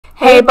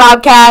Hey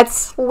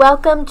Bobcats!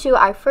 Welcome to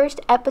our first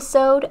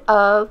episode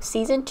of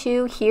Season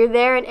 2 Here,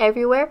 There, and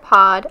Everywhere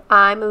pod.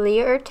 I'm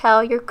Leah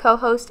Ertel, your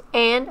co-host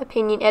and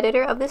opinion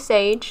editor of The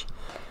Sage.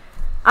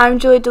 I'm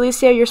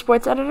Juliette, your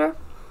sports editor.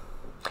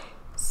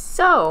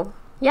 So,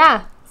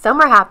 yeah,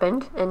 summer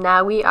happened, and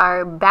now we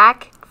are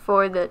back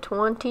for the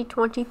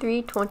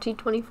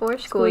 2023-2024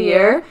 school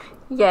year.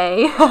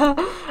 Yay.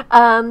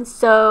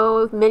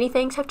 So, many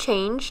things have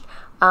changed.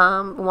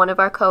 One of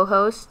our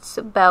co-hosts,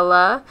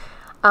 Bella,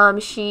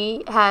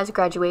 she has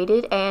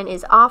graduated and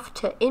is off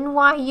to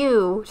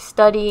NYU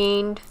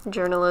studying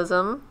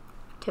journalism.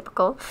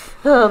 Typical.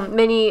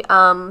 Many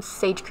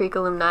Sage Creek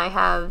alumni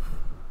have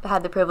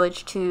had the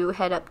privilege to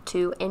head up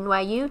to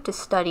NYU to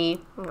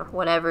study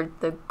whatever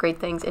the great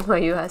things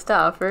NYU has to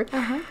offer,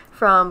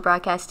 from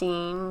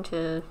broadcasting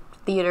to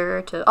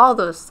theater to all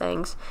those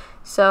things.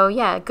 So,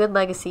 yeah, good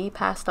legacy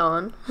passed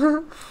on.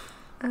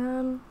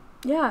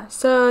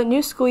 So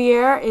new school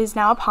year is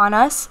now upon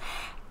us.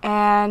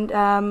 And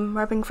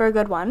we're hoping for a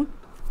good one.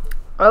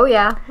 Oh,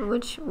 yeah.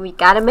 Which we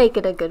gotta make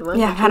it a good one.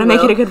 Yeah, gotta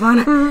make it a good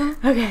one.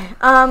 Okay.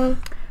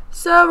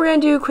 So we're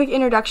gonna do quick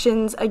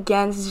introductions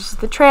again. This is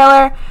just the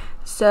trailer.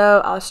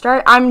 So I'll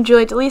start. I'm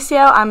Juliette.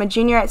 I'm a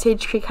junior at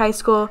Sage Creek High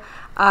School.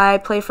 I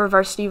play for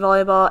varsity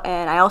volleyball,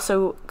 and I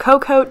also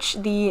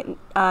co-coach the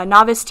volleyball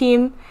novice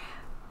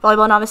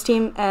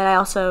team, and I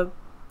also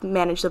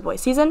manage the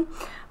boys season.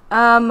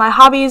 My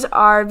hobbies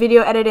are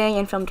video editing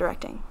and film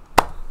directing.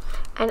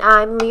 And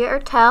I'm Leah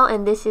Ertel,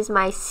 and this is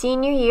my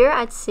senior year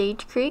at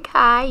Sage Creek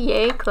High.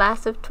 Yay,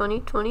 class of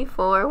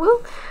 2024.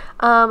 Woo!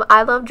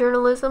 I love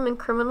journalism and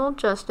criminal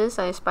justice.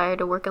 I aspire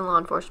to work in law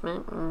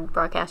enforcement and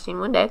broadcasting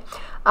one day.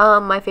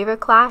 My favorite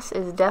class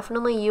is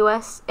definitely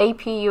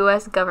AP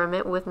US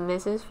Government with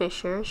Mrs.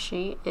 Fisher.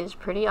 She is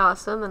pretty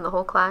awesome, and the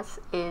whole class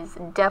is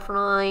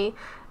definitely,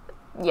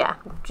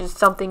 just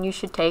something you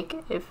should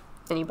take if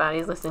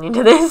anybody's listening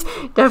to this.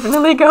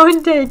 Definitely go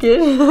and take it.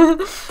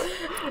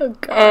 Oh,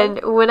 God.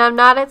 And when I'm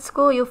not at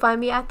school, you'll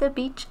find me at the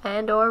beach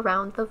and or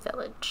around the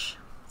village.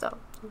 So,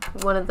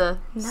 one of the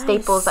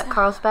staples that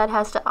Carlsbad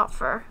has to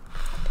offer.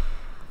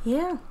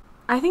 Yeah,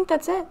 I think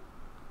that's it.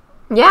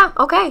 Yeah,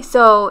 okay.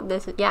 So,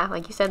 this is,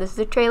 like you said, this is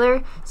a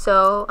trailer.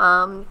 So,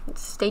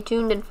 stay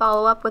tuned and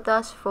follow up with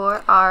us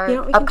for our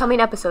upcoming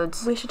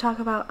episodes. We should talk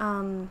about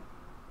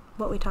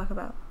what we talk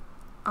about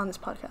on this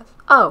podcast.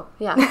 Oh,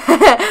 yeah.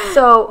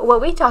 So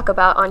what we talk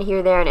about on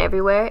Here, There, and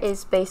Everywhere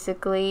is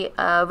basically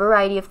a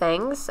variety of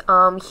things.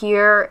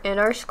 Here in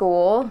our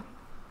school,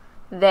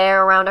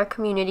 there around our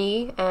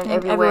community, and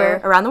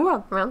everywhere around the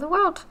world. Around the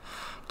world.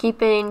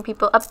 Keeping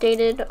people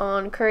updated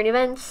on current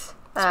events.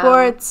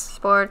 Sports,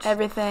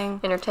 everything.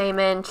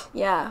 Entertainment.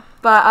 Yeah.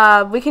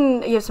 But we can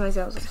give some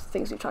examples of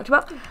things we've talked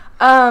about.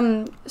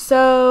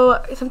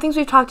 So some things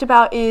we've talked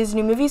about is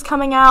new movies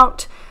coming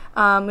out.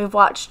 We've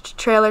watched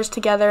trailers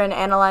together and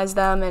analyzed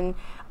them and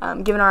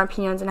given our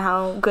opinions on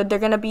how good they're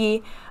going to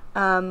be.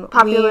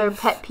 Popular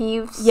pet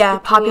peeves. Yeah,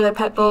 popular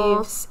pet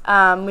peeves.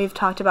 We've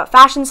talked about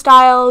fashion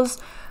styles.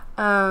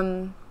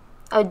 A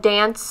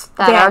dance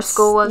that our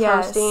school was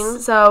hosting.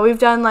 So we've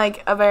done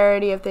like a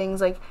variety of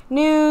things like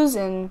news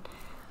and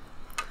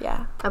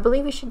I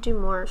believe we should do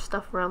more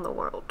stuff around the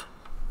world.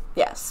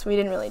 Yes, we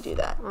didn't really do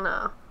that.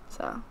 No.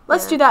 So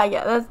let's do that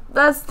again.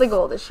 That's the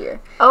goal this year.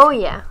 Oh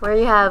yeah,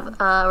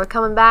 we're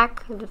coming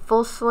back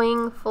full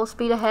swing, full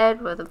speed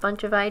ahead with a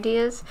bunch of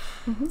ideas.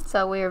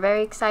 So we are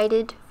very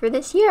excited for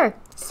this year.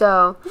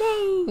 So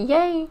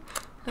yay!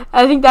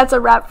 I think that's a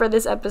wrap for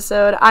this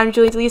episode. I'm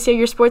Juliette,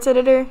 your sports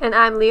editor, and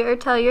I'm Leah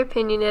Ertel, your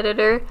opinion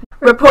editor,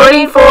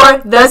 reporting for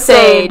The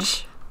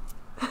Sage.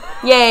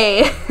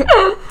 Yay!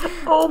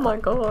 Oh my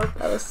God,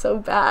 that was so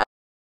bad.